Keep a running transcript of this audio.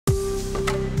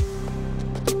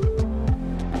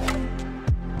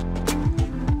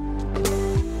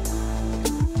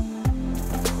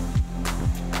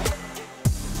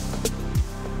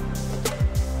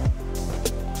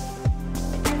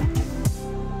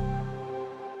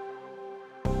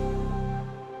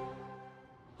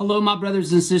Hello, my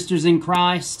brothers and sisters in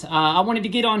Christ. I wanted to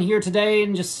get on here today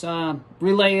and just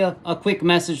relay a quick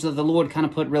message that the Lord kind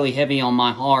of put really heavy on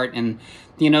my heart. And,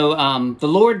 the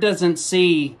Lord doesn't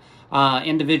see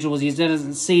individuals. He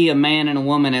doesn't see a man and a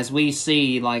woman as we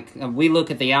see. Like, we look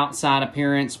at the outside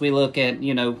appearance. We look at,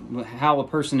 how a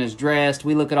person is dressed.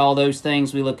 We look at all those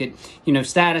things. We look at,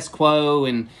 status quo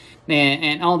and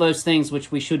all those things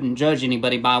which we shouldn't judge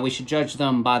anybody by. We should judge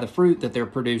them by the fruit that they're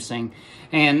producing.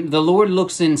 And the Lord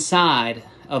looks inside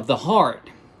of the heart,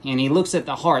 and He looks at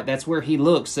the heart. That's where He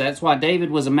looks. That's why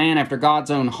David was a man after God's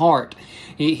own heart.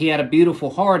 He had a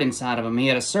beautiful heart inside of him. He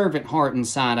had a servant heart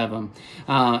inside of him.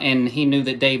 And he knew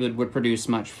that David would produce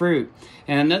much fruit.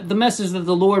 And the message that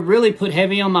the Lord really put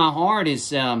heavy on my heart is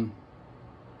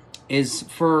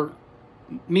for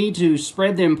me to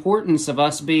spread the importance of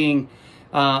us being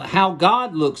how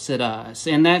God looks at us.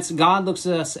 And that's God looks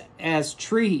at us as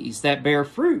trees that bear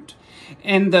fruit.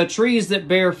 And the trees that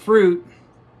bear fruit,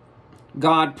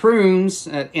 God prunes,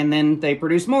 and then they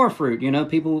produce more fruit.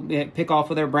 People pick off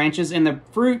of their branches, and the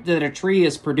fruit that a tree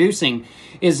is producing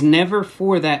is never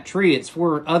for that tree. It's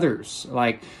for others.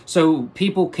 So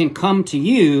people can come to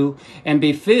you and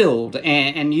be filled,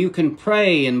 and you can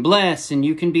pray and bless, and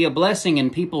you can be a blessing in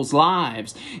people's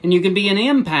lives, and you can be an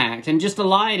impact and just a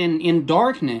light in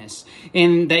darkness,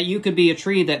 and that you could be a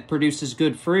tree that produces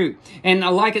good fruit. And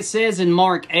like it says in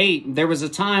Mark 8, there was a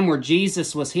time where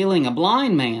Jesus was healing a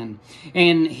blind man.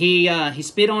 And he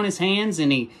spit on his hands,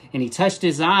 and he touched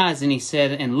his eyes, and he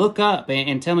said, and look up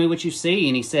and tell me what you see.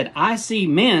 And he said, I see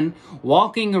men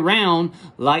walking around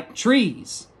like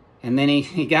trees. And then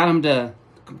he got him to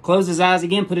close his eyes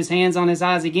again, put his hands on his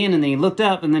eyes again, and then he looked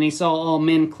up, and then he saw all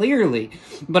men clearly.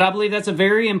 But I believe that's a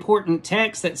very important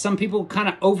text that some people kind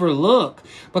of overlook,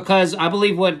 because I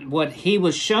believe what he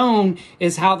was shown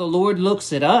is how the Lord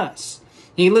looks at us.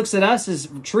 He looks at us as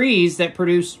trees that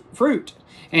produce fruit.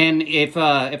 And if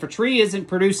a tree isn't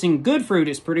producing good fruit,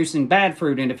 it's producing bad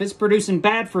fruit. And if it's producing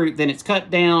bad fruit, then it's cut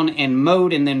down and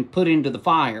mowed and then put into the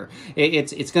fire.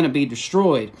 It's going to be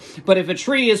destroyed. But if a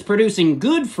tree is producing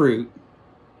good fruit,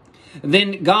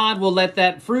 then God will let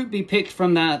that fruit be picked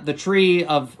from the tree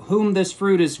of whom this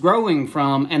fruit is growing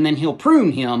from, and then He'll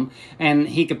prune him, and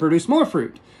he can produce more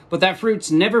fruit. But that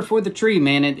fruit's never for the tree,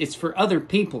 man. It's for other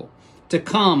people to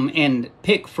come and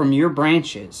pick from your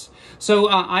branches. So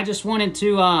I just wanted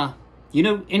to,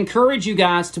 encourage you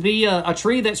guys to be a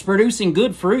tree that's producing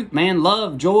good fruit, man.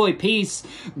 Love, joy, peace,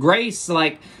 grace.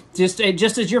 Just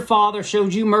as your Father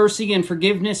showed you mercy and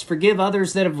forgiveness, forgive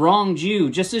others that have wronged you.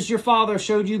 Just as your Father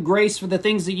showed you grace for the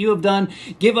things that you have done,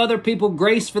 give other people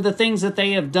grace for the things that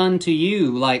they have done to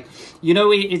you.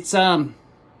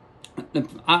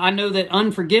 I know that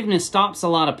unforgiveness stops a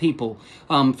lot of people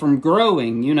from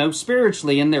growing,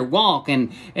 spiritually in their walk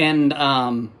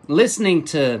and listening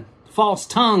to false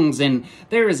tongues. And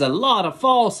there is a lot of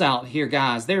false out here,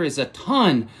 guys. There is a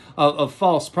ton of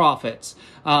false prophets,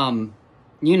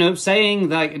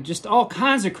 saying just all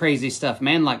kinds of crazy stuff,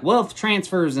 man, like wealth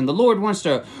transfers and the Lord wants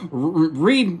to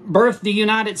rebirth the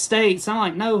United States. I'm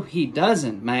like, no, He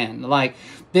doesn't, man.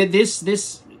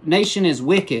 This nation is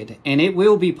wicked, and it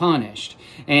will be punished.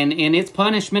 And its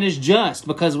punishment is just,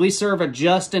 because we serve a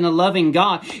just and a loving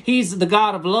God. He's the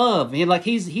God of love.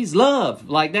 He's love.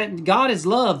 That God is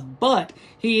love, but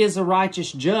He is a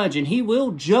righteous judge, and He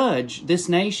will judge this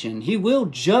nation. He will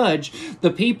judge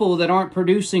the people that aren't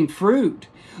producing fruit.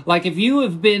 If you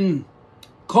have been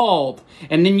called,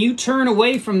 and then you turn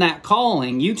away from that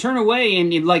calling, you turn away,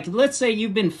 and let's say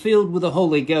you've been filled with the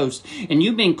Holy Ghost, and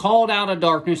you've been called out of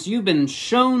darkness, you've been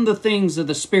shown the things of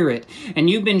the Spirit, and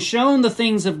you've been shown the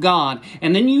things of God,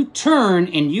 and then you turn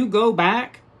and you go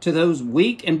back to those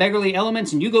weak and beggarly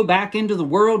elements, and you go back into the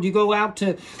world, you go out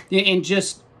and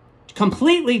just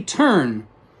completely turn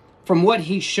from what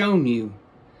He's shown you.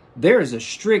 There is a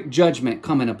strict judgment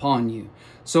coming upon you.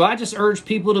 So I just urge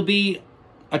people to be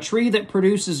a tree that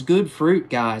produces good fruit,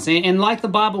 guys. And like the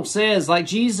Bible says, like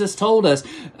Jesus told us,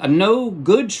 no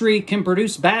good tree can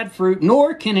produce bad fruit,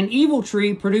 nor can an evil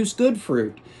tree produce good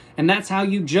fruit. And that's how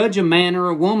you judge a man or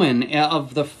a woman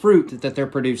of the fruit that they're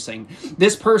producing.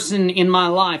 This person in my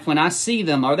life, when I see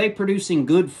them, are they producing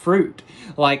good fruit?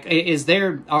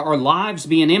 Are lives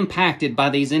being impacted by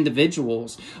these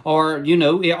individuals? Or,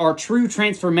 are true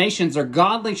transformations or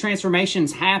godly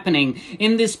transformations happening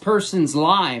in this person's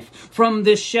life from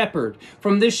this shepherd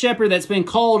that's been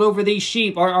called over these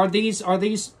sheep? Are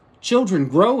these children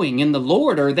growing in the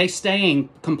Lord, or are they staying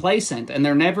complacent and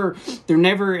they're never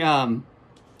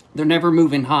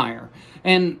moving higher?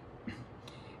 And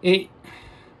He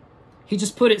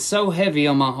just put it so heavy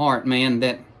on my heart, man,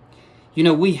 that You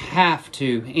know, we have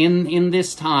to, in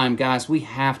this time, guys, we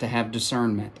have to have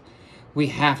discernment. We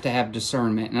have to have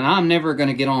discernment. And I'm never going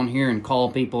to get on here and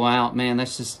call people out, man.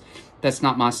 That's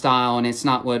not my style, and it's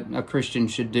not what a Christian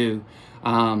should do.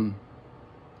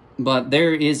 But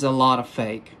there is a lot of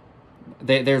fake.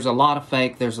 There's a lot of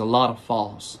fake. There's a lot of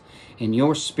false. And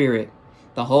your spirit,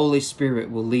 the Holy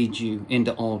Spirit, will lead you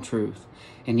into all truth.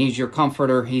 And He's your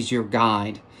comforter. He's your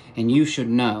guide. And you should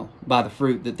know by the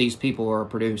fruit that these people are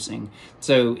producing.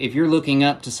 So if you're looking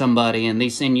up to somebody and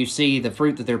you see the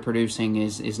fruit that they're producing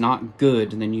is not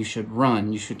good, then you should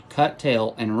run. You should cut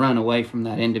tail and run away from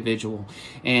that individual.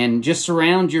 And just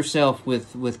surround yourself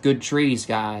with good trees,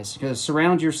 guys.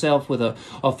 Surround yourself with a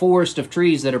forest of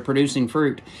trees that are producing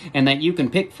fruit and that you can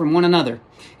pick from one another.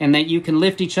 And that you can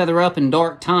lift each other up in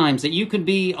dark times. That you could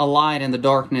be a light in the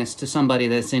darkness to somebody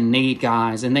that's in need,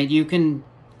 guys. And that you can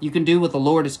do what the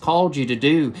Lord has called you to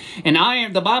do. And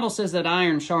iron, the Bible says that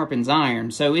iron sharpens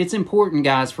iron. So it's important,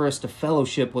 guys, for us to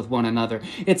fellowship with one another.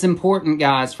 It's important,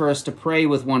 guys, for us to pray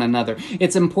with one another.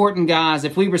 It's important, guys,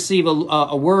 if we receive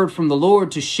a word from the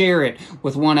Lord, to share it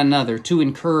with one another, to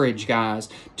encourage, guys,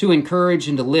 to encourage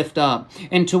and to lift up,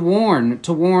 and to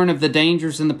warn of the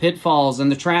dangers and the pitfalls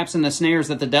and the traps and the snares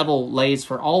that the devil lays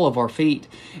for all of our feet.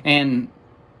 And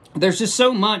there's just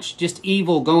so much just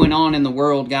evil going on in the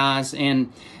world, guys.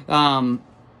 And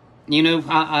you know,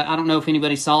 I don't know if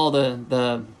anybody saw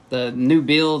the new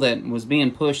bill that was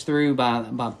being pushed through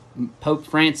by Pope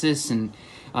Francis, and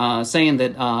saying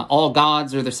that all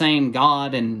gods are the same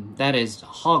God, and that is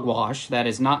hogwash. That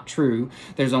is not true.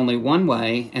 There's only one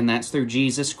way, and that's through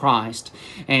Jesus Christ.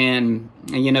 And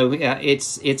you know,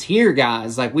 it's here,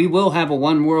 guys. Like, we will have a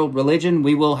one world religion.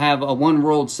 We will have a one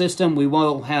world system. We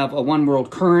will have a one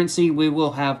world currency. We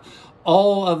will have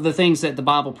all of the things that the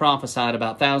Bible prophesied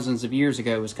about thousands of years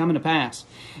ago is coming to pass.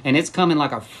 And it's coming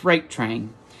like a freight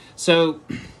train. So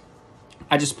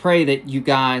I just pray that you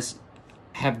guys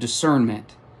have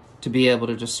discernment to be able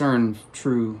to discern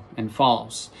true and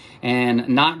false. And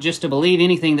not just to believe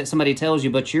anything that somebody tells you,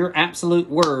 but your absolute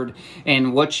word,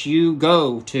 and what you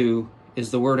go to is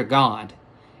the Word of God.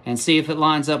 And see if it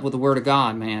lines up with the Word of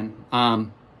God,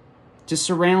 man. Just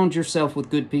surround yourself with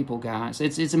good people, guys.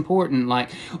 It's important. Like,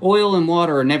 oil and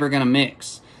water are never going to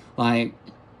mix. Like,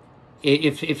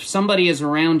 if somebody is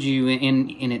around you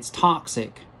and it's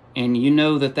toxic, and you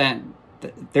know that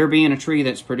they're being a tree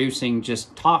that's producing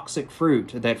just toxic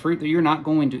fruit, that fruit that you're not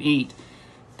going to eat,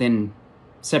 then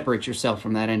separate yourself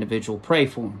from that individual. Pray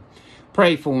for them.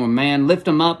 Pray for them, man. Lift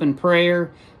them up in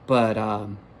prayer. But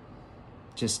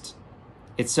it's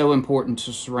so important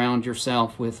to surround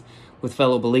yourself with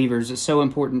fellow believers. It's so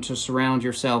important to surround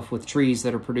yourself with trees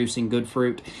that are producing good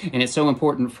fruit. And it's so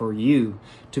important for you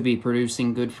to be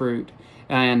producing good fruit.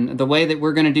 And the way that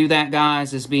we're going to do that,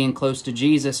 guys, is being close to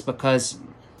Jesus, because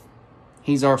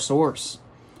He's our source.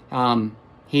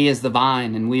 He is the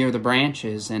vine, and we are the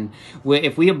branches. And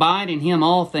if we abide in Him,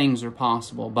 all things are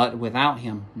possible. But without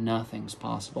Him, nothing's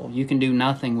possible. You can do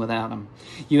nothing without Him.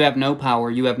 You have no power.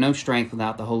 You have no strength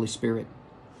without the Holy Spirit.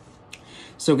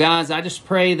 So, guys, I just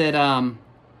pray that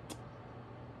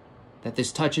that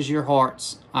this touches your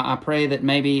hearts. I pray that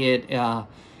maybe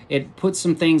it puts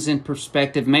some things in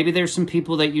perspective. Maybe there's some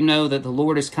people that you know that the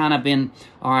Lord has kind of been,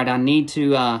 all right, I need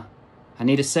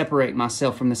to separate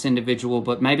myself from this individual,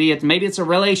 but maybe it's a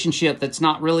relationship that's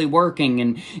not really working,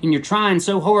 and you're trying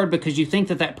so hard because you think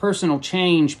that person will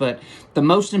change. But the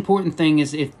most important thing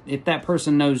is if that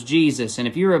person knows Jesus, and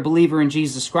if you're a believer in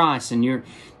Jesus Christ, and you're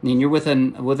with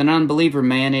an unbeliever,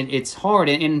 man, it's hard,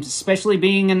 and especially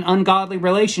being in ungodly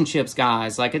relationships,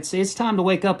 guys. Like, it's time to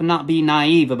wake up and not be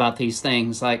naive about these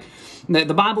things. Like,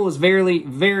 the Bible is very,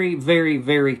 very, very,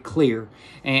 very clear,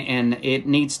 and it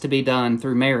needs to be done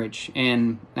through marriage.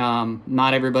 And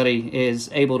not everybody is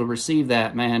able to receive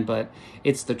that, man, but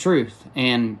it's the truth.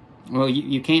 And, well,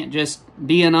 you can't just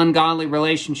be in ungodly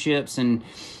relationships, and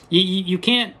you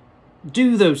can't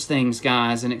do those things,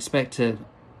 guys, and expect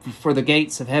for the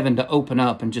gates of heaven to open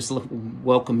up and just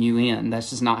welcome you in. That's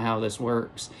just not how this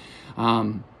works.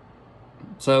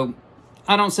 So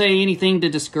I don't say anything to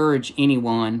discourage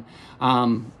anyone.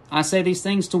 I say these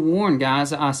things to warn,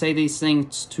 guys. I say these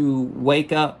things to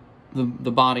wake up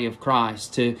the body of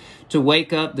Christ, to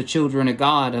wake up the children of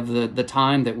God of the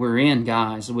time that we're in,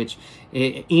 guys, which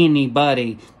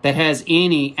Anybody that has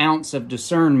any ounce of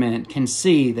discernment can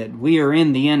see that we are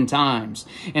in the end times,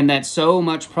 and that so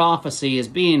much prophecy is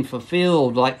being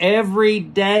fulfilled. Like every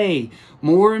day,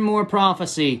 more and more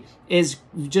prophecy is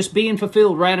just being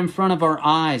fulfilled right in front of our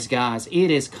eyes, guys. It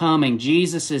is coming.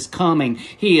 Jesus is coming.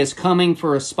 He is coming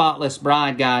for a spotless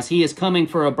bride, guys. He is coming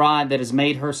for a bride that has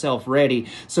made herself ready.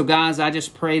 So, guys, I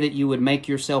just pray that you would make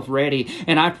yourself ready.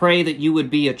 And I pray that you would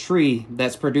be a tree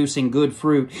that's producing good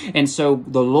fruit. And so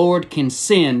the Lord can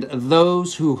send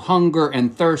those who hunger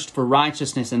and thirst for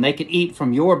righteousness, and they can eat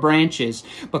from your branches,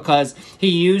 because He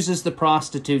uses the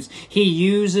prostitutes. He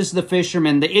uses the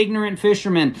fishermen, the ignorant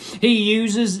fishermen. He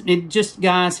uses it. Just,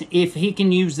 guys, if He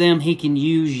can use them, He can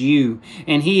use you.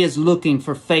 And He is looking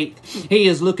for faith. He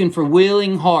is looking for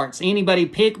willing hearts. Anybody,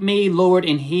 pick me, Lord,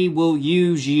 and He will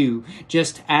use you.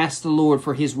 Just ask the Lord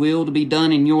for His will to be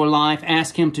done in your life.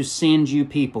 Ask Him to send you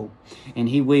people, and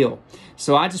He will.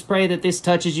 So I just pray that this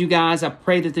touches you guys. I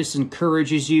pray that this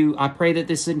encourages you. I pray that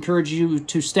this encourages you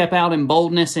to step out in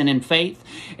boldness and in faith,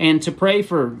 and to pray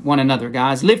for one another,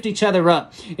 guys. Lift each other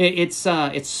up. It's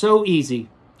so easy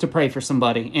to pray for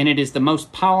somebody, and it is the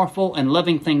most powerful and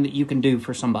loving thing that you can do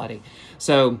for somebody.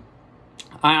 So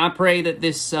I pray that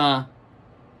this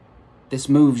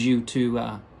moves you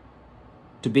to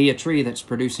be a tree that's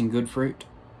producing good fruit,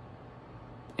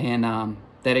 and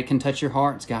that it can touch your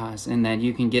hearts, guys, and that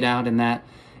you can get out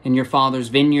in your Father's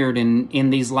vineyard in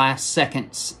these last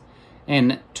seconds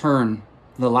and turn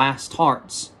the last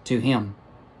hearts to Him,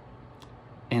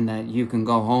 and that you can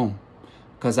go home,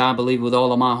 because I believe with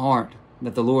all of my heart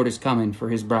that the Lord is coming for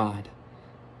His bride,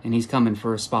 and He's coming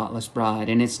for a spotless bride.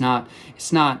 And it's not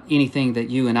anything that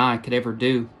you and I could ever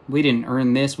do. We didn't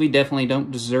earn this. We definitely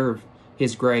don't deserve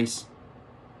His grace.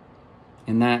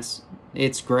 And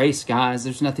it's grace, guys.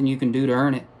 There's nothing you can do to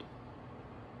earn it,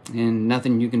 and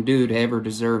nothing you can do to ever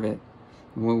deserve it.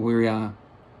 We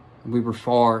were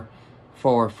far,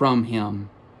 far from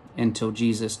Him until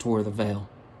Jesus tore the veil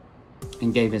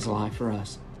and gave His life for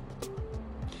us.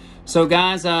 So,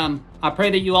 guys, I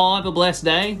pray that you all have a blessed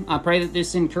day. I pray that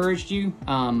this encouraged you,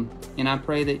 and I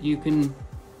pray that you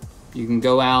can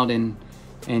go out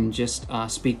and just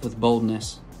speak with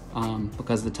boldness,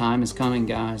 because the time is coming,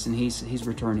 guys, and He's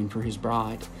returning for His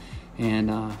bride. And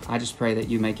I just pray that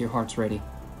you make your hearts ready.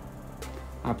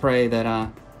 I pray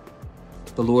that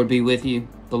the Lord be with you,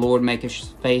 the Lord make His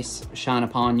face shine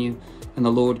upon you, and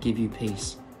the Lord give you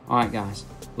peace. All right, guys,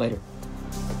 later.